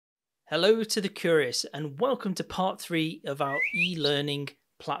Hello to the curious and welcome to part 3 of our e-learning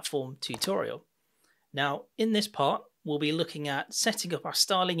platform tutorial. Now in this part we'll be looking at setting up our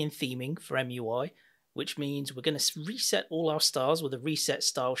styling and theming for MUI, which means we're going to reset all our styles with a reset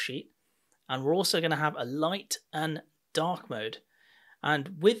style sheet, and we're also going to have a light and dark mode,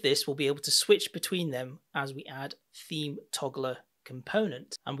 and with this we'll be able to switch between them as we add theme toggler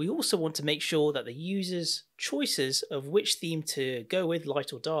component. And we also want to make sure that the user's choices of which theme to go with,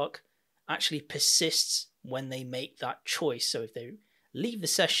 light or dark, actually persists when they make that choice. So if they leave the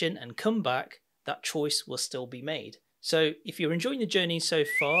session and come back, that choice will still be made. So if you're enjoying the journey so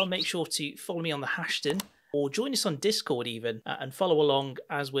far, make sure to follow me on the Hashton or join us on Discord even, and follow along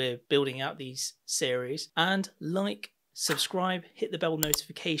as we're building out these series, and like, subscribe, hit the bell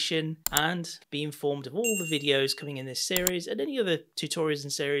notification, and be informed of all the videos coming in this series and any other tutorials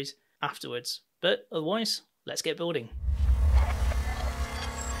and series afterwards. But otherwise, let's get building.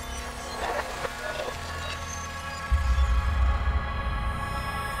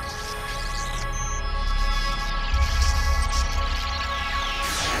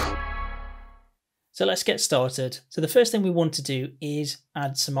 So let's get started. So the first thing we want to do is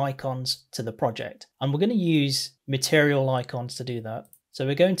add some icons to the project, and we're going to use material icons to do that. So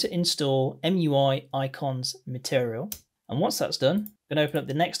we're going to install MUI icons material, and once that's done, we're going to open up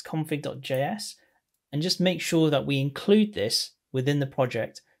the nextconfig.js and just make sure that we include this within the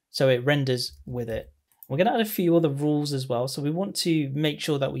project so it renders with it. We're going to add a few other rules as well. So we want to make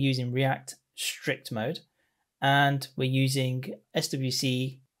sure that we're using React strict mode, and we're using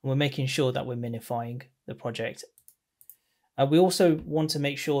SWC. We're making sure that we're minifying the project. We also want to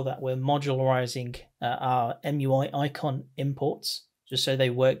make sure that we're modularizing our MUI icon imports just so they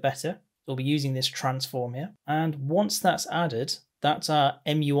work better. We'll be using this transform here. And once that's added, that's our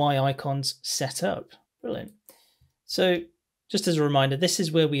MUI icons set up. Brilliant. So just as a reminder, this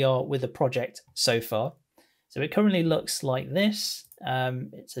is where we are with the project so far. So it currently looks like this.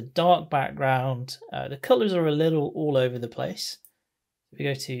 It's a dark background. The colors are a little all over the place. If we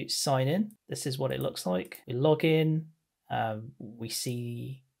go to sign in, this is what it looks like. We log in, we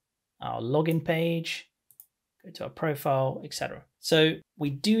see our login page, go to our profile, etc. So we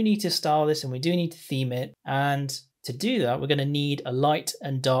do need to style this and we do need to theme it. And to do that, we're going to need a light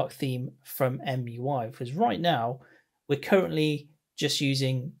and dark theme from MUI, because right now we're currently just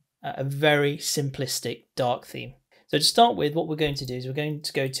using a very simplistic dark theme. So to start with, what we're going to do is we're going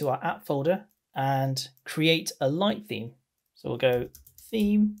to go to our app folder and create a light theme. So we'll go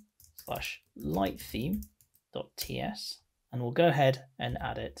theme/lighttheme.ts, and we'll go ahead and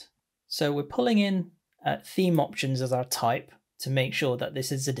add it. So we're pulling in theme options as our type to make sure that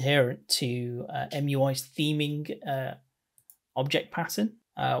this is adherent to MUI's theming object pattern.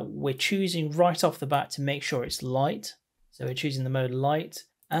 We're choosing right off the bat to make sure it's light. So we're choosing the mode light,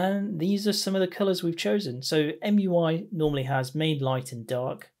 and these are some of the colors we've chosen. So MUI normally has main light and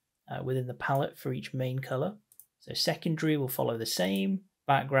dark within the palette for each main color. So secondary will follow the same.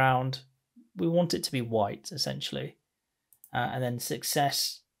 Background, we want it to be white essentially. And then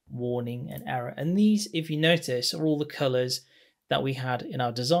success, warning, and error. And these, if you notice, are all the colors that we had in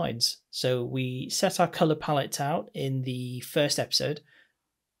our designs. So we set our color palette out in the first episode,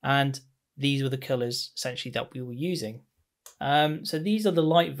 and these were the colors essentially that we were using. So these are the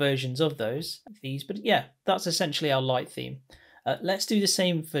light versions of these, but yeah, that's essentially our light theme. Let's do the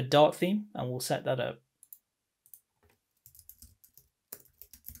same for dark theme, and we'll set that up.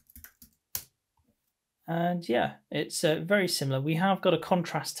 And yeah, it's very similar. We have got a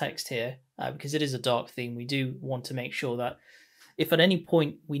contrast text here because it is a dark theme. We do want to make sure that if at any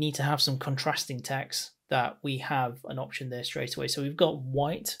point we need to have some contrasting text, that we have an option there straight away. So we've got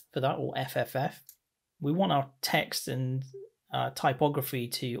white for that, or FFF. We want our text and typography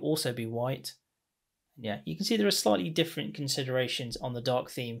to also be white. Yeah, you can see there are slightly different considerations on the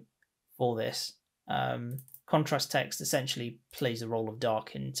dark theme for this. Contrast text essentially plays the role of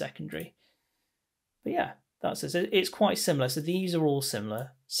dark in secondary. But yeah, that's it. It's quite similar. So these are all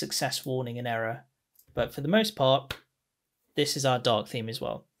similar, success, warning, and error. But for the most part, this is our dark theme as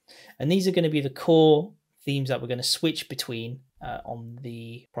well. And these are going to be the core themes that we're going to switch between on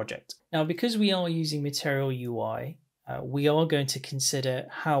the project. Now, because we are using Material UI, we are going to consider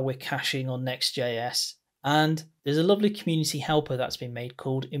how we're caching on Next.js. And there's a lovely community helper that's been made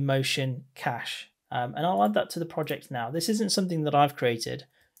called Emotion Cache. And I'll add that to the project now. This isn't something that I've created,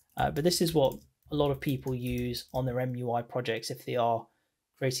 but this is what a lot of people use on their MUI projects if they are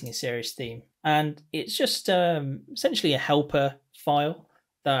creating a serious theme. And it's just essentially a helper file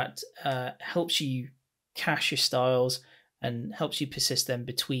that helps you cache your styles and helps you persist them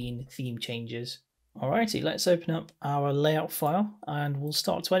between theme changes. Alrighty, let's open up our layout file and we'll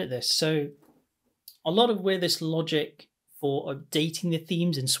start to edit this. So a lot of where this logic for updating the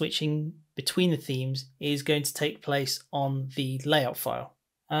themes and switching between the themes is going to take place on the layout file.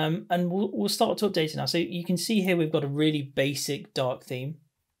 And we'll start to update it now. So you can see here we've got a really basic dark theme,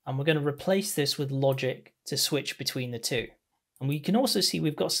 and we're going to replace this with logic to switch between the two. And we can also see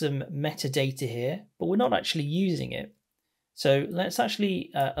we've got some metadata here, but we're not actually using it. So let's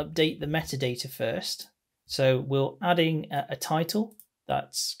actually update the metadata first. So we're adding a title,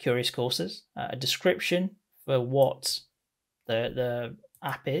 that's Curious Courses, a description for what the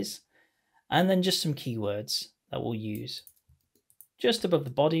app is, and then just some keywords that we'll use. Just above the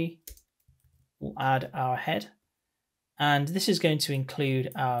body, we'll add our head, and this is going to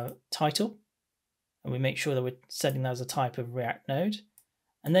include our title, and we make sure that we're setting that as a type of React node.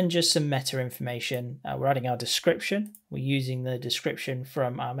 And then just some meta information. We're adding our description. We're using the description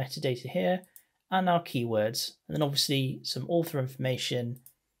from our metadata here and our keywords. And then obviously some author information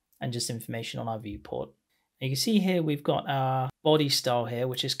and just information on our viewport. And you can see here we've got our body style here,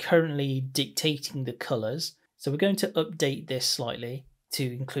 which is currently dictating the colors. So we're going to update this slightly to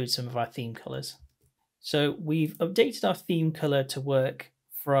include some of our theme colors. So we've updated our theme color to work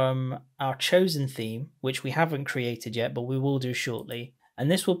from our chosen theme, which we haven't created yet, but we will do shortly. And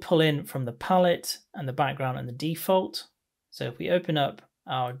this will pull in from the palette and the background and the default. So if we open up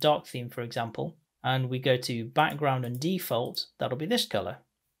our dark theme, for example, and we go to background and default, that'll be this color.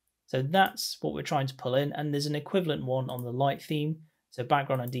 So that's what we're trying to pull in. And there's an equivalent one on the light theme. So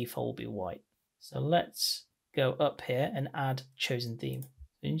background and default will be white. So let's go up here and add chosen theme.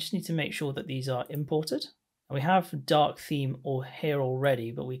 So you just need to make sure that these are imported. And we have dark theme here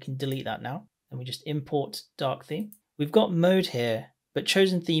already, but we can delete that now. And we just import dark theme. We've got mode here, but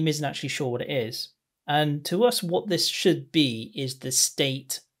chosen theme isn't actually sure what it is. And to us, what this should be is the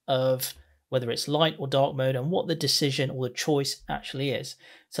state of whether it's light or dark mode and what the decision or the choice actually is.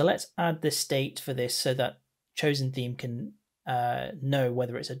 So let's add the state for this so that chosen theme can know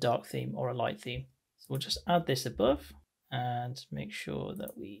whether it's a dark theme or a light theme. So we'll just add this above and make sure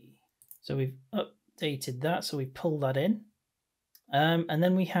that so we've updated that. So we pull that in. And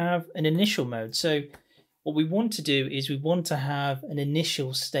then we have an initial mode. So what we want to do is we want to have an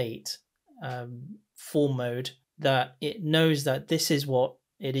initial state for mode that it knows that this is what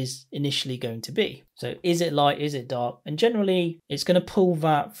it is initially going to be. So is it light, is it dark? And generally it's going to pull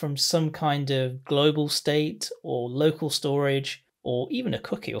that from some kind of global state or local storage or even a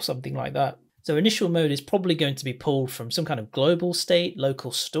cookie or something like that. So initial mode is probably going to be pulled from some kind of global state,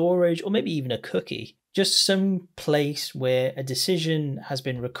 local storage, or maybe even a cookie. Just some place where a decision has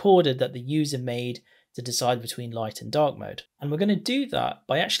been recorded that the user made to decide between light and dark mode. And we're going to do that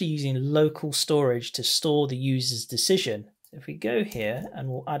by actually using local storage to store the user's decision. So if we go here and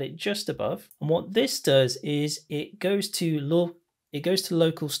we'll add it just above, and what this does is it goes to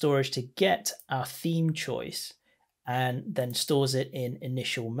local storage to get our theme choice and then stores it in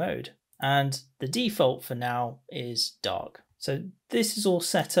initial mode. And the default for now is dark. So this is all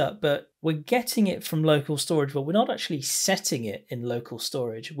set up, but we're getting it from local storage, but we're not actually setting it in local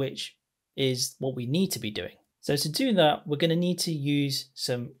storage, which is what we need to be doing. So to do that, we're going to need to use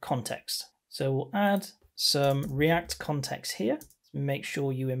some context. So we'll add some React context here. Make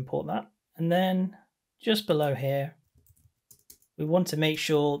sure you import that. And then just below here, we want to make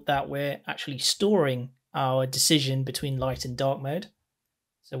sure that we're actually storing our decision between light and dark mode.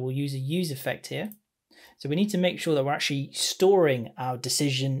 So we'll use a use effect here. So we need to make sure that we're actually storing our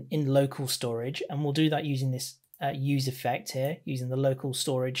decision in local storage, and we'll do that using this use effect here, using the local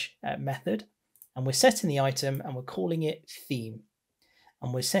storage method. And we're setting the item and we're calling it theme.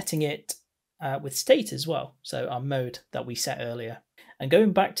 And we're setting it with state as well, so our mode that we set earlier. And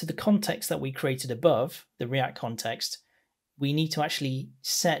going back to the context that we created above, the React context, we need to actually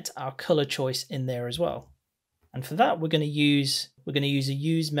set our color choice in there as well. And for that, we're going to use a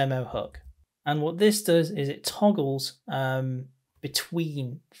use memo hook. And what this does is it toggles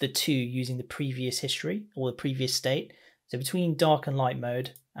between the two using the previous history or the previous state. So between dark and light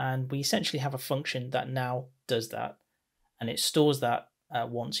mode, and we essentially have a function that now does that, and it stores that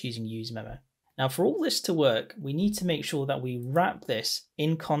once using use memo. Now for all this to work, we need to make sure that we wrap this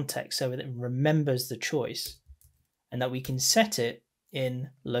in context so that it remembers the choice and that we can set it in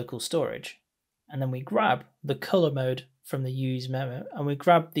local storage. And then we grab the color mode from the use memo, and we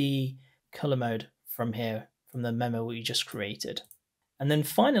grab the color mode from here, from the memo we just created. And then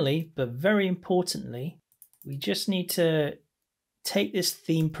finally, but very importantly, we just need to take this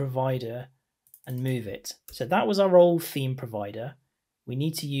theme provider and move it. So that was our old theme provider. We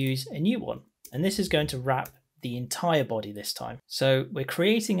need to use a new one. And this is going to wrap the entire body this time. So we're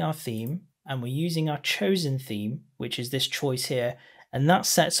creating our theme. and we're using our chosen theme, which is this choice here, and that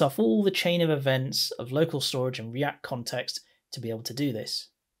sets off all the chain of events of local storage and React context to be able to do this.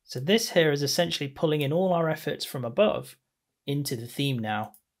 So this here is essentially pulling in all our efforts from above into the theme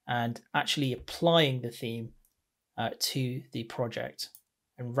now and actually applying the theme to the project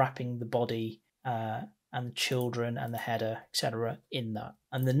and wrapping the body and the children and the header, etc. in that.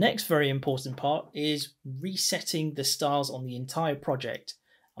 And the next very important part is resetting the styles on the entire project.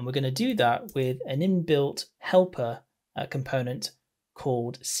 And we're going to do that with an inbuilt helper component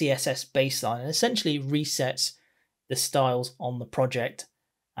called CSS Baseline, and essentially resets the styles on the project.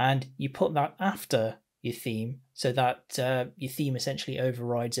 And you put that after your theme so that your theme essentially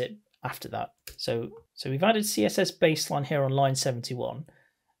overrides it after that. So we've added CSS Baseline here on line 71,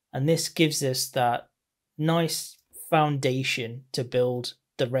 and this gives us that nice foundation to build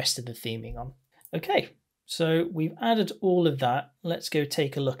the rest of the theming on. Okay, so we've added all of that. Let's go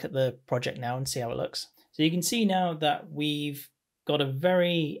take a look at the project now and see how it looks. So you can see now that we've got a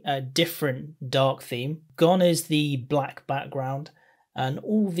very different dark theme. Gone is the black background, and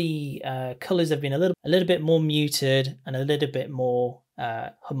all the colors have been a little bit more muted and a little bit more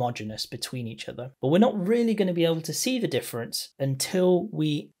homogeneous between each other. But we're not really going to be able to see the difference until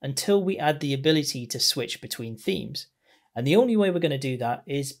we add the ability to switch between themes. And the only way we're going to do that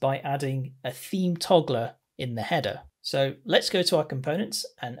is by adding a theme toggler in the header. So let's go to our components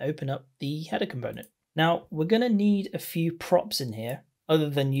and open up the header component. Now we're going to need a few props in here other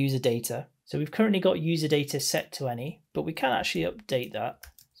than user data. So we've currently got user data set to any, but we can actually update that.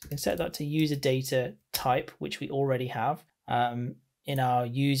 So we can set that to user data type, which we already have in our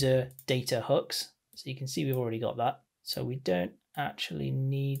user data hooks. So you can see we've already got that. So we don't actually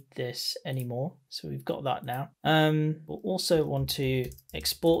need this anymore. So we've got that now. We'll also want to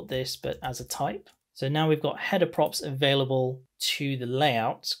export this, but as a type. So now we've got header props available to the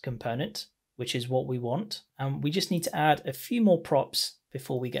layout component, which is what we want. And we just need to add a few more props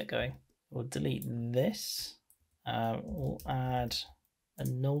before we get going. We'll delete this. We'll add a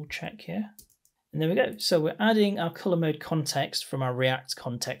null check here. And there we go. So we're adding our color mode context from our React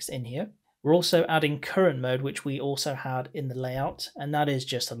context in here. We're also adding current mode, which we also had in the layout. And that is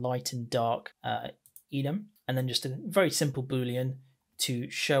just a light and dark enum. And then just a very simple Boolean to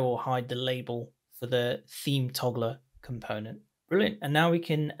show or hide the label for the theme toggler component. Brilliant. And now we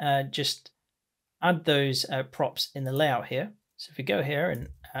can just add those props in the layout here. So if we go here and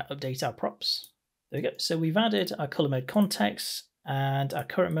update our props, there we go. So we've added our color mode context and our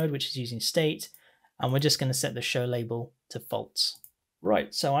current mode, which is using state, and we're just going to set the show label to false.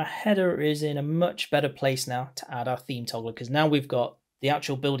 Right, so our header is in a much better place now to add our theme toggler, because now we've got the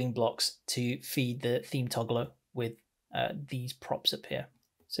actual building blocks to feed the theme toggler with these props up here.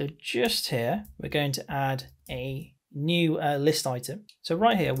 So just here, we're going to add a new list item. So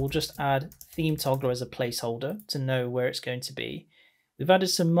right here, we'll just add theme toggler as a placeholder to know where it's going to be. We've added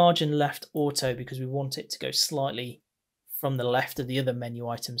some margin left auto because we want it to go slightly from the left of the other menu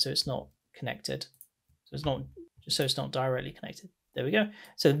item, so it's not connected. So it's not directly connected. There we go.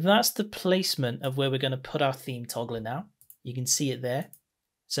 So that's the placement of where we're going to put our theme toggler now. You can see it there.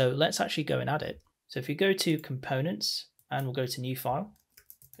 So let's actually go and add it. So if you go to components and we'll go to new file,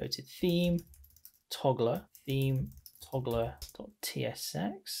 go to theme toggler.tsx,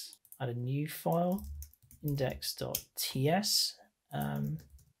 add a new file, index.ts, and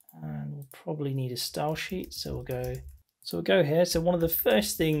we'll probably need a style sheet. So we'll go here. So one of the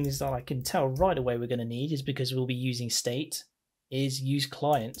first things that I can tell right away we're going to need is, because we'll be using state, is use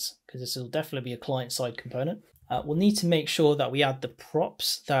clients, because this will definitely be a client-side component. We'll need to make sure that we add the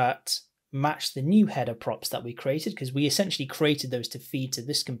props that match the new header props that we created, because we essentially created those to feed to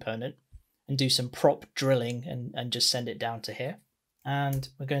this component, and do some prop drilling and just send it down to here. And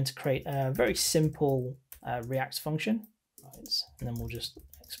we're going to create a very simple React function. Right, and then we'll just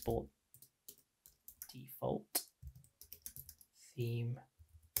export default theme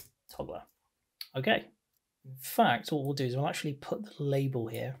toggler. Okay. In fact, what we'll do is we'll actually put the label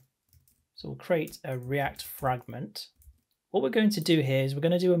here. So we'll create a React fragment. What we're going to do here is we're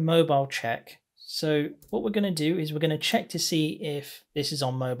going to do a mobile check. So what we're going to do is we're going to check to see if this is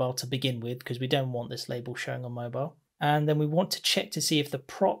on mobile to begin with, because we don't want this label showing on mobile. And then we want to check to see if the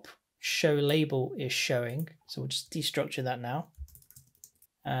prop show label is showing. So we'll just destructure that now.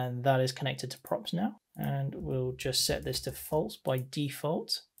 And that is connected to props now. And we'll just set this to false by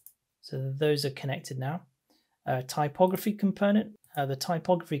default. So those are connected now. Typography component, the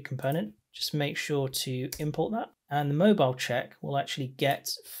typography component, just make sure to import that. And the mobile check will actually get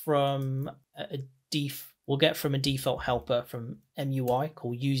from a default helper from MUI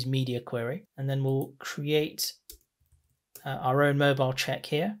called use media query. And then we'll create our own mobile check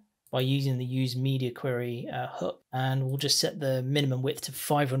here. by using the use media query hook, and we'll just set the minimum width to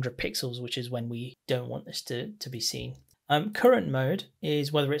 500 pixels, which is when we don't want this to be seen. Current mode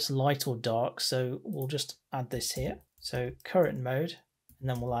is whether it's light or dark, so we'll just add this here. So current mode, and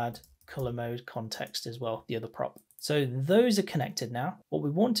then we'll add color mode context as well, the other prop. So those are connected now. What we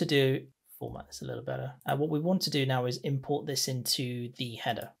want to do, format this a little better. What we want to do now is import this into the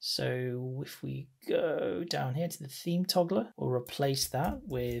header. So if we go down here to the theme toggler, we'll replace that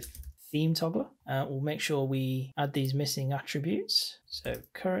with theme toggler. We'll make sure we add these missing attributes. So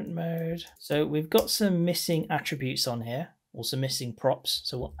current mode. So we've got some missing attributes on here, also missing props.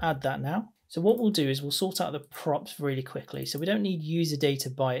 So we'll add that now. So what we'll do is we'll sort out the props really quickly. So we don't need user data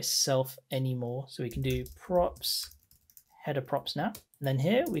by itself anymore. So we can do props, header props now. And then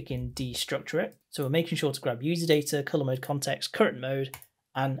here we can destructure it. So we're making sure to grab user data, color mode context, current mode,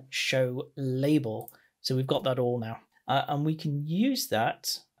 and show label. So we've got that all now. And we can use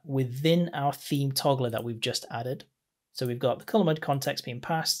that within our theme toggler that we've just added. So we've got the color mode context being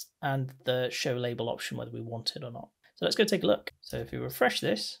passed and the show label option, whether we want it or not. So let's go take a look. So if we refresh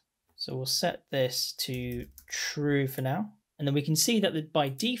this, so we'll set this to true for now. And then we can see that by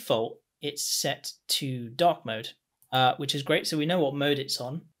default, it's set to dark mode, which is great. So we know what mode it's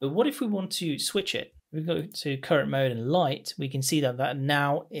on. But what if we want to switch it? If we go to current mode and light, we can see that that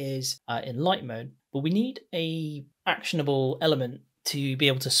now is in light mode. But we need a actionable element to be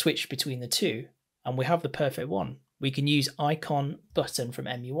able to switch between the two. And we have the perfect one. We can use icon button from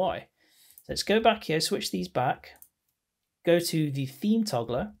MUI. So let's go back here, switch these back, go to the theme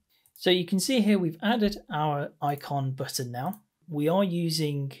toggler. So you can see here we've added our icon button now. We are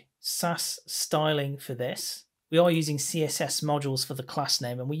using CSS styling for this. We are using CSS modules for the class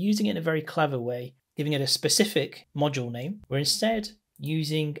name, and we're using it in a very clever way, giving it a specific module name. We're instead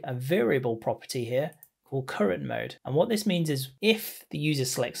using a variable property here called current mode. And what this means is if the user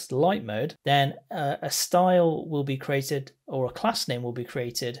selects light mode, then a style will be created, or a class name will be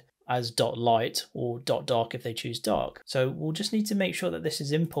created as .light or .dark if they choose dark. So we'll just need to make sure that this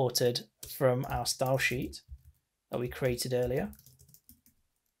is imported from our style sheet that we created earlier.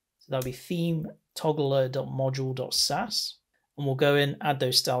 So that'll be theme toggler.module.sass, and we'll go in, add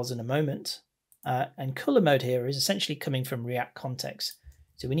those styles in a moment. And color mode here is essentially coming from React context.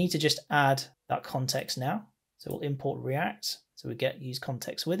 So we need to just add that context now. So we'll import React, so we get use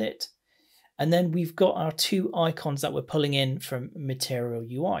context with it. And then we've got our two icons that we're pulling in from Material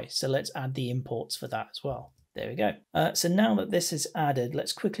UI. So let's add the imports for that as well. There we go. So now that this is added,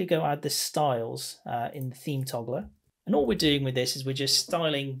 let's quickly go add the styles in the theme toggler. And all we're doing with this is we're just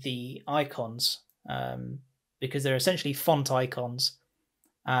styling the icons because they're essentially font icons,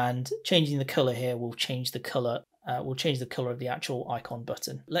 and changing the color here will change the color. We'll change the color of the actual icon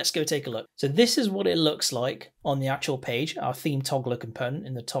button. Let's go take a look. So this is what it looks like on the actual page, our theme toggler component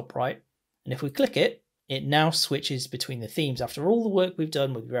in the top right. And if we click it, it now switches between the themes. After all the work we've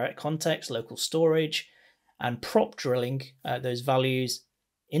done with React context, local storage, and prop drilling those values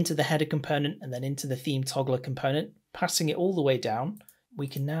into the header component and then into the theme toggler component, passing it all the way down, we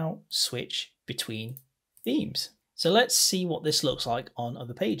can now switch between themes. So let's see what this looks like on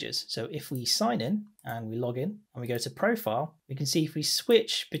other pages. So if we sign in and we log in and we go to profile, we can see if we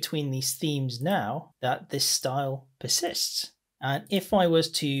switch between these themes now that this style persists. And if I was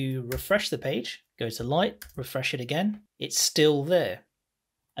to refresh the page, go to light, refresh it again, it's still there.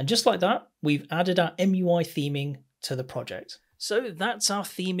 And just like that, we've added our MUI theming to the project. So that's our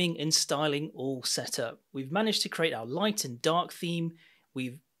theming and styling all set up. We've managed to create our light and dark theme.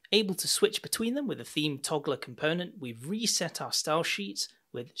 We've able to switch between them with a theme toggler component. We've reset our style sheets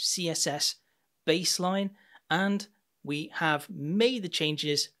with CSS baseline, and we have made the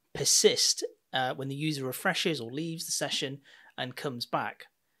changes persist when the user refreshes or leaves the session and comes back.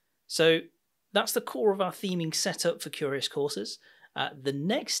 So that's the core of our theming setup for Curious Courses. The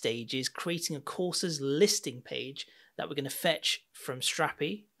next stage is creating a courses listing page that we're going to fetch from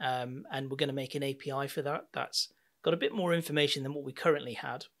Strapi, and we're going to make an API for that. That's got a bit more information than what we currently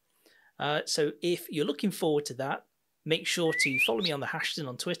had. So if you're looking forward to that, make sure to follow me on the hashtag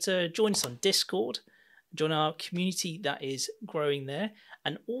on Twitter, join us on Discord, join our community that is growing there,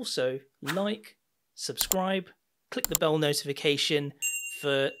 and also like, subscribe, click the bell notification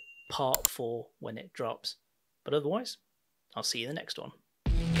for part 4 when it drops. But otherwise, I'll see you in the next one.